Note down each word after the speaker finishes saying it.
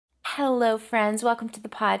Hello, friends. Welcome to the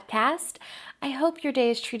podcast. I hope your day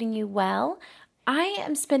is treating you well. I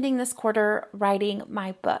am spending this quarter writing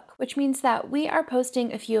my book, which means that we are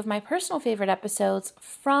posting a few of my personal favorite episodes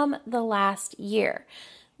from the last year.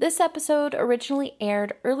 This episode originally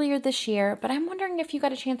aired earlier this year, but I'm wondering if you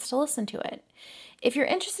got a chance to listen to it. If you're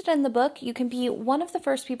interested in the book, you can be one of the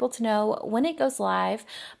first people to know when it goes live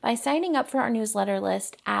by signing up for our newsletter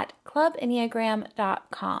list at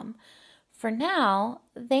clubenneagram.com. For now,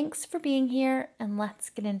 thanks for being here, and let's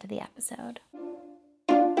get into the episode.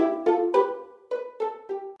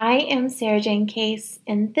 I am Sarah Jane Case,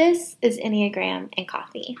 and this is Enneagram and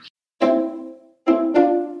Coffee.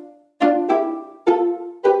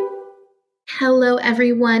 Hello,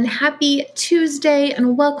 everyone. Happy Tuesday,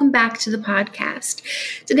 and welcome back to the podcast.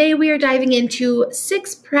 Today, we are diving into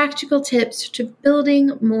 6 practical tips to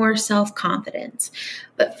building more self-confidence.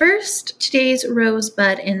 But first, today's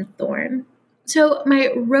rosebud and thorn. So my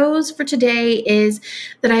rose for today is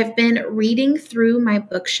that I've been reading through my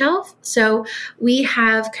bookshelf. So we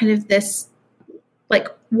have kind of this like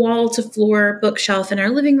wall to floor bookshelf in our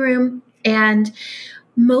living room, and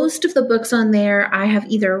most of the books on there I have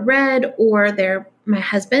either read or they're my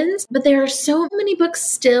husband's, but there are so many books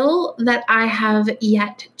still that I have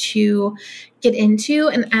yet to get into.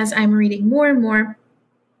 And as I'm reading more and more,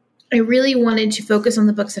 I really wanted to focus on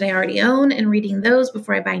the books that I already own and reading those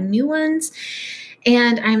before I buy new ones.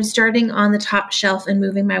 And I'm starting on the top shelf and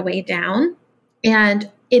moving my way down. And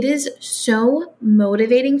it is so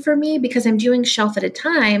motivating for me because I'm doing shelf at a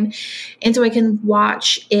time. And so I can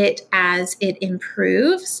watch it as it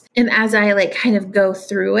improves and as I kind of go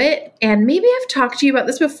through it. And maybe I've talked to you about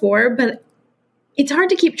this before, but it's hard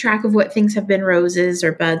to keep track of what things have been roses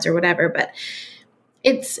or buds or whatever, but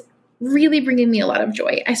it's really bringing me a lot of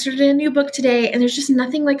joy. I started a new book today, and there's just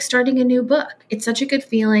nothing like starting a new book. It's such a good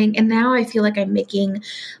feeling. And now I feel like I'm making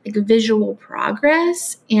visual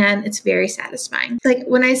progress, and it's very satisfying.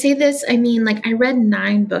 When I say this, I mean, I read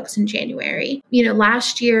 9 books in January.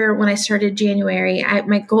 Last year when I started January,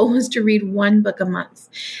 my goal was to read 1 book a month.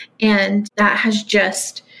 And that has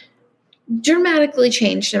just dramatically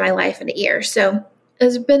changed in my life in a year. So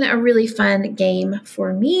it's been a really fun game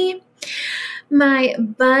for me. My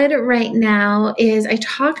bud right now is I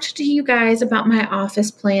talked to you guys about my office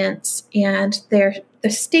plants and the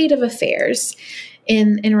state of affairs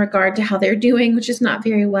in regard to how they're doing, which is not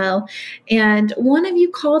very well. And one of you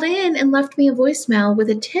called in and left me a voicemail with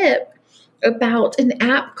a tip about an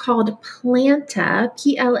app called Planta,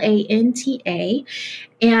 Planta.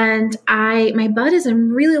 And my bud is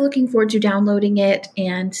I'm really looking forward to downloading it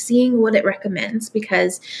and seeing what it recommends,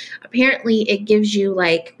 because apparently it gives you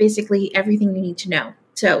basically everything you need to know.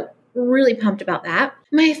 So really pumped about that.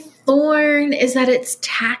 My thorn is that it's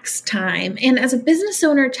tax time. And as a business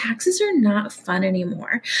owner, taxes are not fun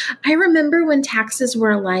anymore. I remember when taxes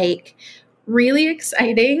were really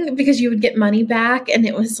exciting because you would get money back and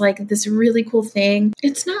it was this really cool thing.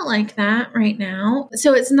 It's not like that right now.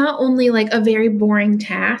 So it's not only a very boring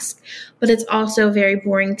task, but it's also a very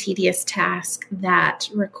boring, tedious task that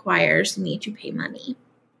requires me to pay money.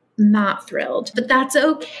 Not thrilled, but that's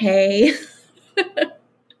okay.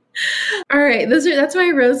 All right, that's my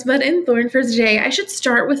rosebud and thorn for today. I should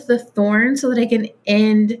start with the thorn so that I can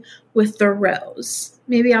end with the rose.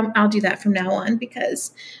 Maybe I'll do that from now on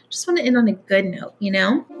because I just want to end on a good note,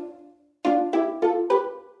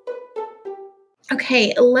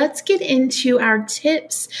 Okay, let's get into our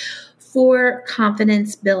tips for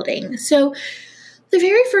confidence building. So the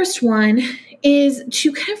very first one is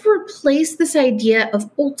to kind of replace this idea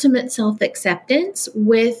of ultimate self-acceptance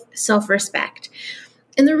with self-respect.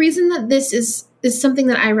 And the reason that this is something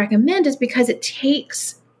that I recommend is because it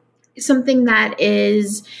takes something that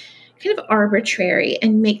is kind of arbitrary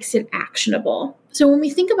and makes it actionable. So when we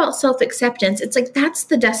think about self-acceptance, it's that's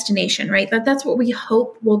the destination, right? That's what we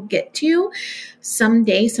hope we'll get to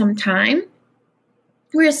someday, sometime.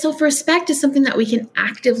 Whereas self-respect is something that we can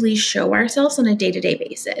actively show ourselves on a day-to-day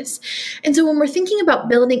basis. And so when we're thinking about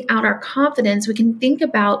building out our confidence, we can think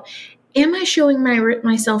about, am I showing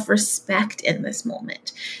my self-respect in this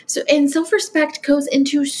moment? And self-respect goes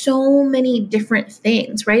into so many different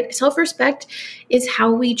things, right? Self-respect is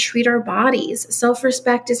how we treat our bodies.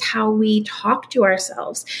 Self-respect is how we talk to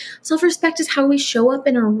ourselves. Self-respect is how we show up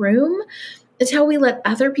in a room. It's how we let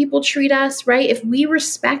other people treat us, right? If we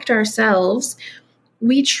respect ourselves,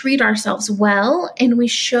 we treat ourselves well and we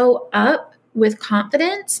show up with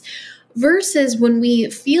confidence. Versus when we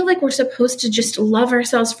feel like we're supposed to just love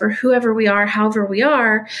ourselves for whoever we are, however we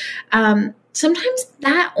are, sometimes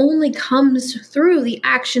that only comes through the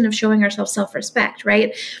action of showing ourselves self-respect,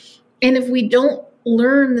 right? And if we don't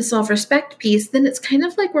learn the self-respect piece, then it's kind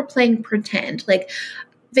of like we're playing pretend, like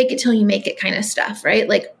fake it till you make it kind of stuff, right?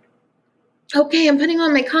 Like, okay, I'm putting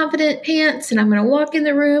on my confident pants and I'm going to walk in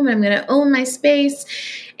the room and I'm going to own my space.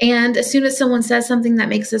 And as soon as someone says something that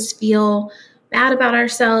makes us feel bad about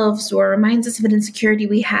ourselves or reminds us of an insecurity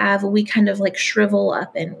we have, we kind of like shrivel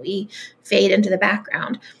up and we fade into the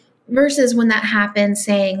background. Versus when that happens,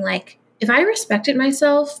 saying like, if I respected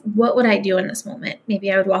myself, what would I do in this moment?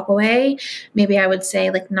 Maybe I would walk away. Maybe I would say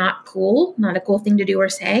like, not cool, not a cool thing to do or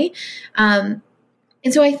say. And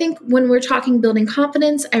so I think when we're talking building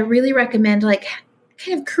confidence, I really recommend like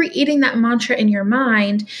kind of creating that mantra in your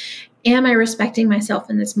mind. Am I respecting myself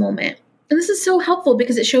in this moment? And this is so helpful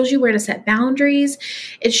because it shows you where to set boundaries.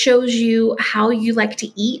 It shows you how you like to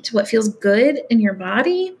eat, what feels good in your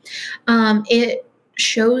body. It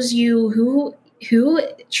shows you who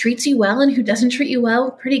treats you well and who doesn't treat you well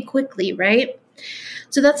pretty quickly, right?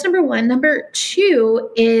 So that's number one. Number two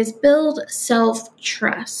is build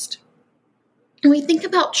self-trust. When we think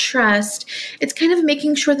about trust, it's kind of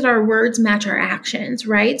making sure that our words match our actions,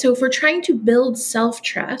 right? So if we're trying to build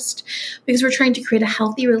self-trust because we're trying to create a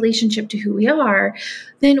healthy relationship to who we are,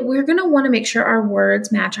 then we're going to want to make sure our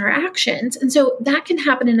words match our actions. And so that can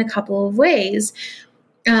happen in a couple of ways.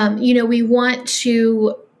 We want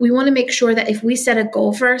to make sure that if we set a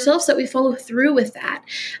goal for ourselves, that we follow through with that.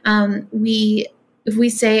 If we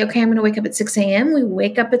say, okay, I'm going to wake up at 6 a.m., we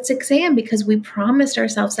wake up at 6 a.m. because we promised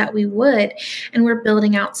ourselves that we would, and we're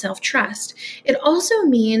building out self-trust. It also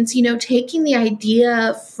means, taking the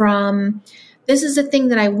idea from this is a thing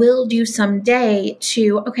that I will do someday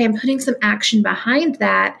to, okay, I'm putting some action behind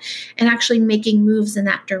that and actually making moves in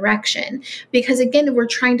that direction. Because again, if we're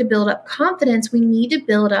trying to build up confidence, we need to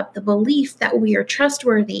build up the belief that we are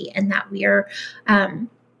trustworthy and that we are,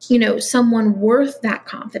 someone worth that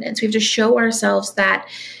confidence. We have to show ourselves that,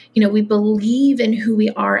 we believe in who we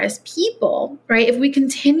are as people, right? If we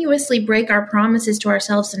continuously break our promises to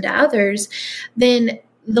ourselves and to others, then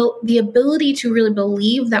the ability to really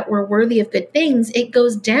believe that we're worthy of good things, it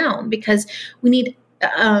goes down because we need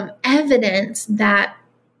evidence that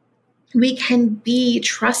we can be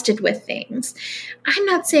trusted with things. I'm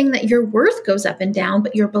not saying that your worth goes up and down,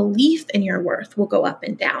 but your belief in your worth will go up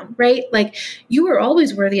and down, right? Like you are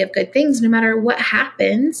always worthy of good things no matter what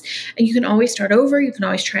happens. And you can always start over. You can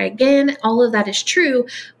always try again. All of that is true.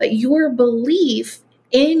 But your belief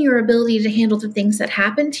in your ability to handle the things that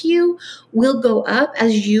happen to you will go up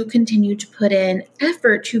as you continue to put in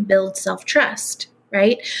effort to build self-trust,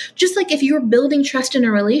 right? Just like if you're building trust in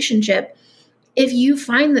a relationship, if you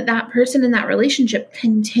find that person in that relationship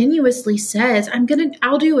continuously says,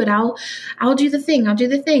 I'll do it. I'll do the thing.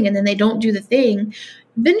 And then they don't do the thing.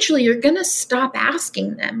 Eventually you're going to stop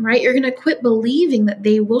asking them, right? You're going to quit believing that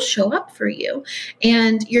they will show up for you,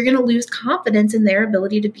 and you're going to lose confidence in their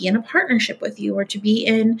ability to be in a partnership with you or to be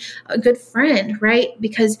in a good friend, right?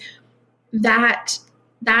 Because that's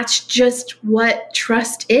just what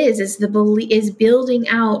trust is building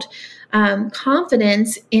out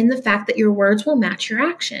confidence in the fact that your words will match your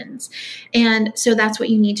actions. And so that's what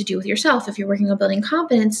you need to do with yourself. If you're working on building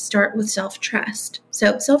confidence, start with self-trust.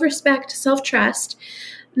 So self-respect, self-trust.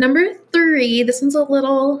 Number 3, this one's a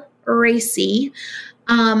little racy,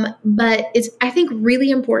 but it's, I think, really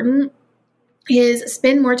important, is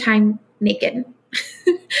spend more time naked.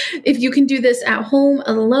 If you can do this at home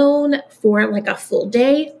alone for like a full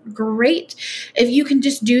day, great. If you can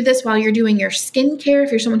just do this while you're doing your skincare,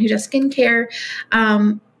 if you're someone who does skincare,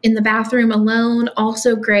 in the bathroom alone,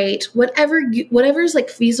 also great. Whatever is like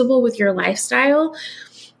feasible with your lifestyle.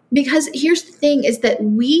 Because here's the thing is that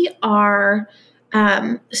we are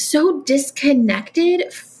so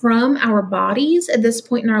disconnected from our bodies at this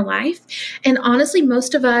point in our life. And honestly,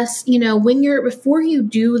 most of us, before you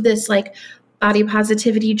do this like body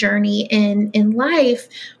positivity journey in life,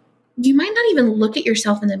 you might not even look at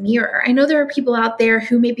yourself in the mirror. I know there are people out there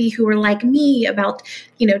who were like me about,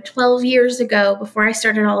 12 years ago before I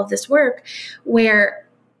started all of this work, where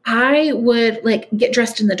I would like get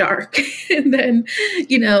dressed in the dark and then,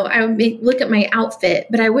 I would look at my outfit,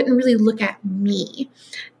 but I wouldn't really look at me.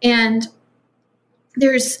 And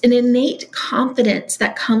there's an innate confidence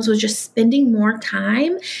that comes with just spending more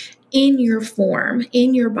time in your form,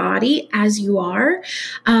 in your body as you are.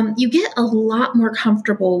 You get a lot more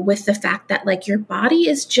comfortable with the fact that like your body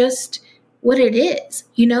is just what it is,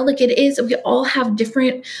 like it is. We all have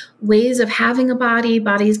different ways of having a body.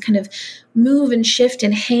 Bodies kind of move and shift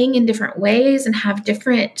and hang in different ways and have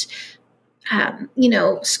different,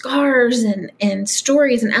 scars and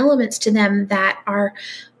stories and elements to them that are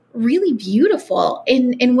really beautiful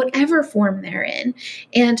in whatever form they're in.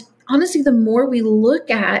 And honestly, the more we look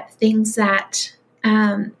at things that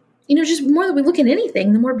just more that we look at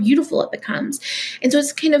anything, the more beautiful it becomes. And so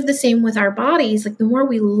it's kind of the same with our bodies. Like the more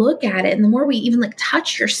we look at it and the more we even like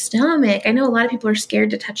touch your stomach. I know a lot of people are scared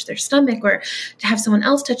to touch their stomach or to have someone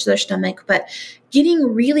else touch their stomach, but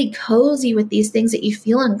getting really cozy with these things that you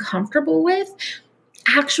feel uncomfortable with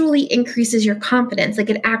actually increases your confidence. Like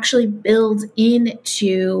it actually builds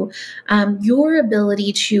into your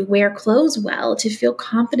ability to wear clothes well, to feel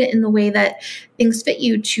confident in the way that things fit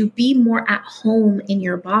you, to be more at home in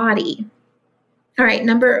your body. All right,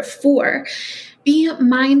 number 4, be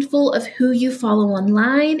mindful of who you follow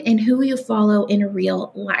online and who you follow in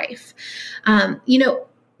real life.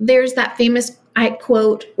 There's that famous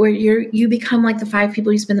quote where you become like the 5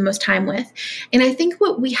 people you spend the most time with. And I think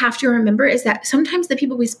what we have to remember is that sometimes the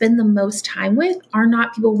people we spend the most time with are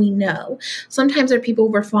not people we know. Sometimes they're people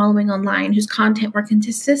we're following online whose content we're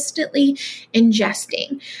consistently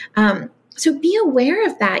ingesting. So be aware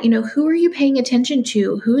of that. Who are you paying attention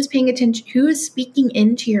to? Who is paying attention? Who is speaking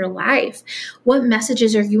into your life? What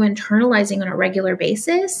messages are you internalizing on a regular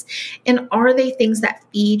basis? And are they things that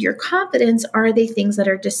feed your confidence? Are they things that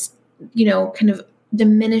are just, kind of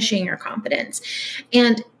diminishing your confidence?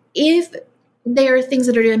 And if there are things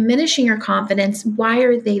that are diminishing your confidence, why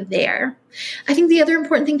are they there? I think the other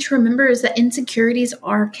important thing to remember is that insecurities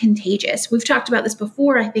are contagious. We've talked about this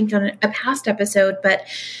before, I think, on a past episode, but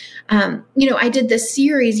I did this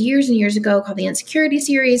series years and years ago called the Insecurity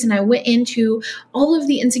Series, and I went into all of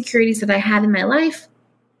the insecurities that I had in my life,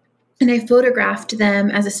 and I photographed them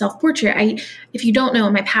as a self-portrait. If you don't know,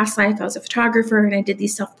 in my past life, I was a photographer, and I did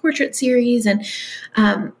these self-portrait series, and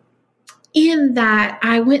in that,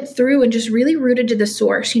 I went through and just really rooted to the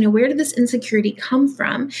source. Where did this insecurity come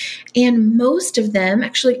from? And most of them,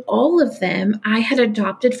 actually all of them, I had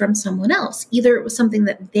adopted from someone else. Either it was something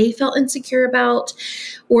that they felt insecure about,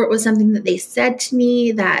 or it was something that they said to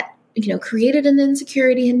me that created an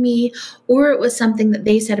insecurity in me, or it was something that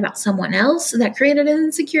they said about someone else that created an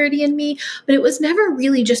insecurity in me. But it was never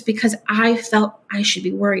really just because I felt I should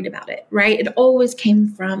be worried about it, right? It always came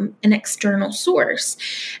from an external source.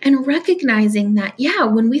 And recognizing that,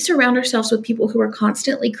 when we surround ourselves with people who are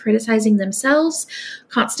constantly criticizing themselves,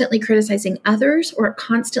 constantly criticizing others, or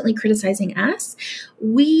constantly criticizing us,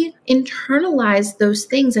 we internalize those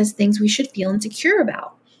things as things we should feel insecure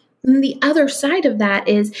about. And the other side of that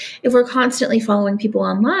is if we're constantly following people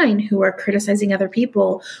online who are criticizing other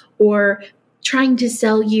people or trying to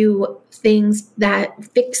sell you things that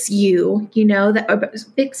fix you, that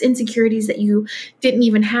fix insecurities that you didn't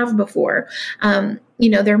even have before.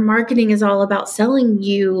 Their marketing is all about selling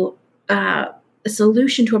you a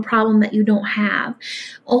solution to a problem that you don't have.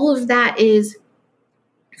 All of that is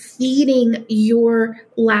feeding your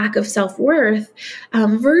lack of self-worth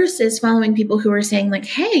versus following people who are saying like,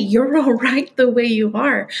 hey, you're all right the way you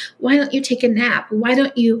are. Why don't you take a nap? Why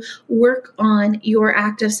don't you work on your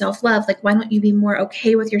act of self-love? Like, why don't you be more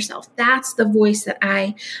okay with yourself? That's the voice that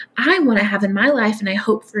I want to have in my life, and I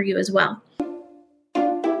hope for you as well.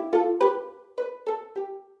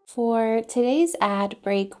 For today's ad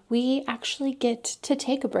break, we actually get to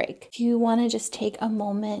take a break. If you want to just take a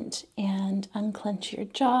moment and unclench your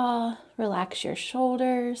jaw, relax your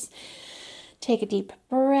shoulders, take a deep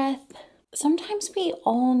breath. Sometimes we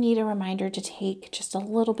all need a reminder to take just a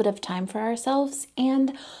little bit of time for ourselves,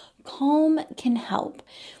 and Calm can help.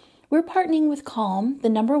 We're partnering with Calm, the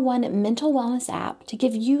 #1 mental wellness app, to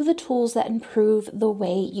give you the tools that improve the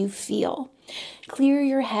way you feel. Clear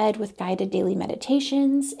your head with guided daily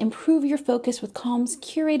meditations, improve your focus with Calm's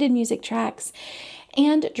curated music tracks,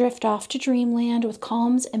 and drift off to dreamland with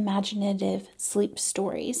Calm's imaginative sleep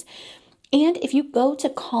stories. And if you go to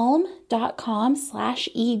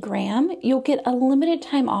calm.com/egram, you'll get a limited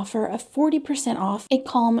time offer of 40% off a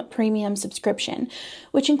Calm premium subscription,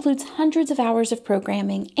 which includes hundreds of hours of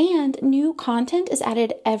programming, and new content is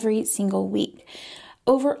added every single week.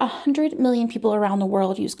 Over 100 million people around the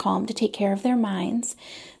world use Calm to take care of their minds.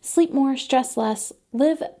 Sleep more, stress less,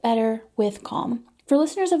 live better with Calm. For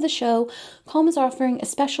listeners of the show, Calm is offering a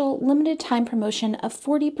special limited time promotion of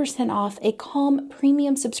 40% off a Calm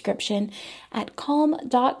premium subscription at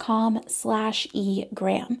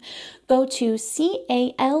calm.com/egram. Go to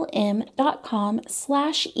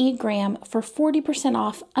calm.com/egram for 40%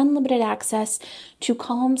 off unlimited access to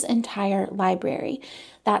Calm's entire library.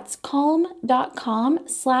 That's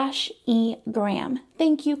calm.com/egram.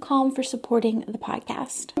 Thank you, Calm, for supporting the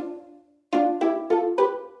podcast.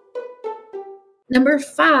 Number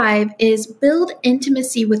 5 is build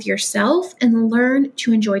intimacy with yourself and learn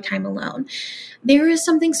to enjoy time alone. There is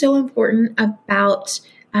something so important about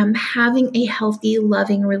having a healthy,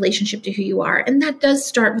 loving relationship to who you are. And that does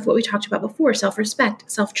start with what we talked about before, self-respect,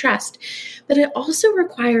 self-trust. But it also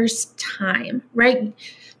requires time, right?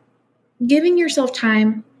 Giving yourself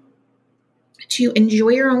time to enjoy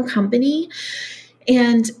your own company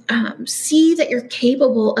and see that you're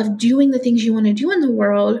capable of doing the things you want to do in the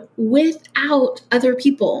world without other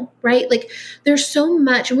people, right? Like there's so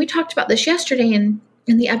much, and we talked about this yesterday in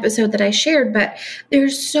the episode that I shared, but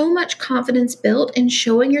there's so much confidence built in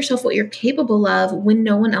showing yourself what you're capable of when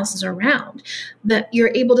no one else is around, that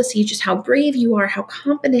you're able to see just how brave you are, how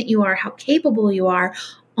confident you are, how capable you are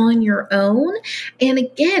on your own. And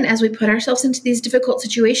again, as we put ourselves into these difficult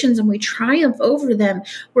situations and we triumph over them,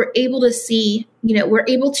 we're able to see, we're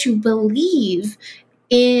able to believe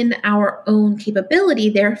in our own capability,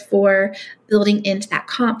 therefore building into that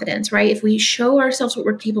confidence, right? If we show ourselves what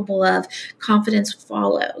we're capable of, confidence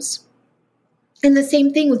follows. And the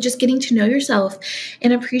same thing with just getting to know yourself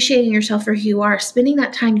and appreciating yourself for who you are, spending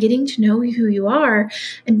that time getting to know who you are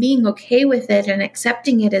and being okay with it and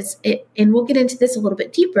accepting it as it. And we'll get into this a little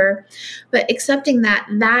bit deeper, but accepting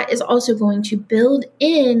that is also going to build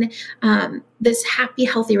in this happy,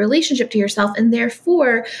 healthy relationship to yourself. And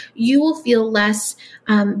therefore you will feel less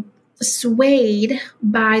swayed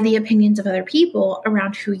by the opinions of other people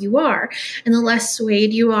around who you are. And the less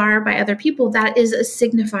swayed you are by other people, that is a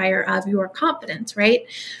signifier of your confidence, right?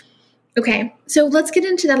 Okay, so let's get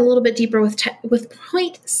into that a little bit deeper with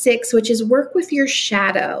point 6, which is work with your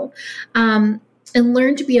shadow and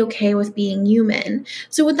learn to be okay with being human.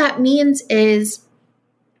 So what that means is,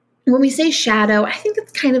 when we say shadow, I think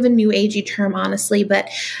it's kind of a new agey term, honestly, but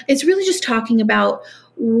it's really just talking about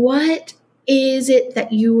what is it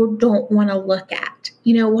that you don't want to look at?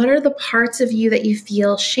 What are the parts of you that you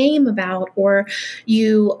feel shame about or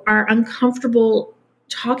you are uncomfortable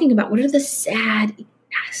talking about? What are the sad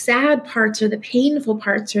parts or the painful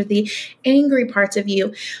parts or the angry parts of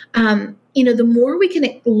you? The more we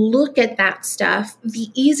can look at that stuff, the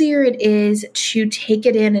easier it is to take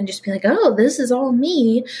it in and just be like, oh, this is all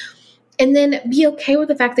me. And then be okay with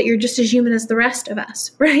the fact that you're just as human as the rest of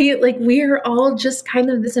us, right? Like we are all just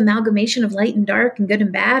kind of this amalgamation of light and dark and good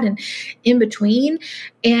and bad and in between.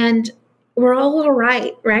 And we're all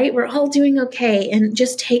right? We're all doing okay. And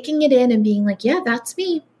just taking it in and being like, yeah, that's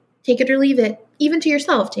me. Take it or leave it. Even to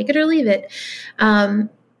yourself, take it or leave it.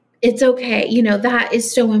 It's okay. That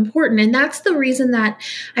is so important. And that's the reason that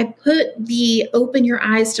I put the Open Your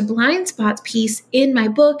Eyes to Blind Spots piece in my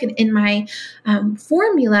book and in my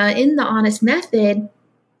formula in the Honest Method,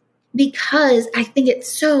 because I think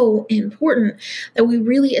it's so important that we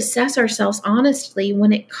really assess ourselves honestly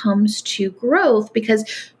when it comes to growth, because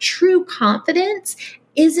true confidence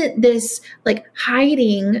isn't this like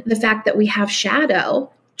hiding the fact that we have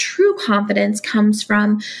shadow. True confidence comes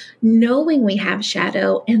from knowing we have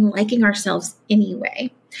shadow and liking ourselves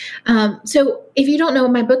anyway. So if you don't know,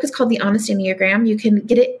 my book is called The Honest Enneagram. You can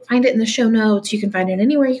find it in the show notes. You can find it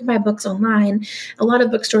anywhere. You can buy books online. A lot of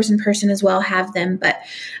bookstores in person as well have them. But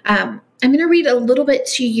I'm going to read a little bit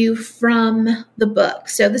to you from the book.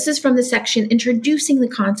 So this is from the section introducing the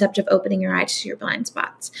concept of opening your eyes to your blind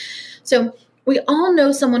spots. So we all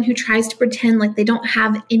know someone who tries to pretend like they don't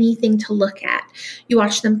have anything to look at. You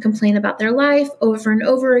watch them complain about their life over and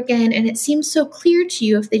over again, and it seems so clear to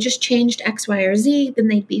you if they just changed X, Y, or Z, then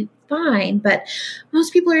they'd be fine. But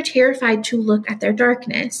most people are terrified to look at their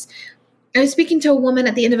darkness. I was speaking to a woman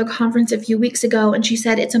at the end of a conference a few weeks ago, and she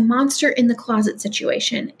said it's a monster in the closet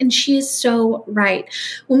situation. And she is so right.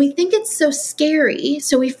 When we think it's so scary,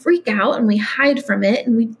 so we freak out and we hide from it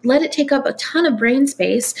and we let it take up a ton of brain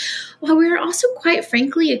space, while we are also quite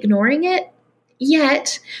frankly ignoring it.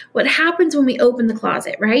 Yet, what happens when we open the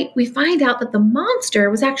closet, right? We find out that the monster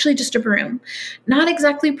was actually just a broom. Not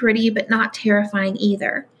exactly pretty, but not terrifying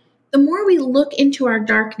either. The more we look into our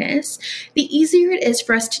darkness, the easier it is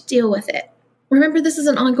for us to deal with it. Remember, this is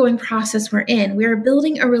an ongoing process we're in. We are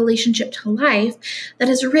building a relationship to life that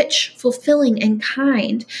is rich, fulfilling, and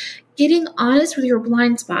kind. Getting honest with your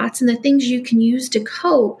blind spots and the things you can use to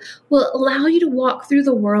cope will allow you to walk through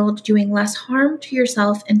the world doing less harm to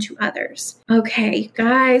yourself and to others. Okay,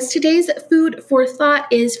 guys, today's food for thought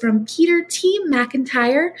is from Peter T.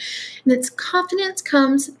 McIntyre, and its confidence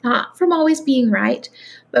comes not from always being right,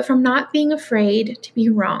 but from not being afraid to be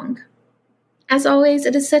wrong. As always,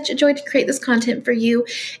 it is such a joy to create this content for you.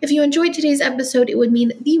 If you enjoyed today's episode, it would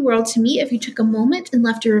mean the world to me if you took a moment and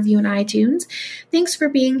left a review on iTunes. Thanks for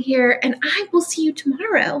being here, and I will see you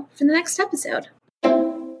tomorrow for the next episode.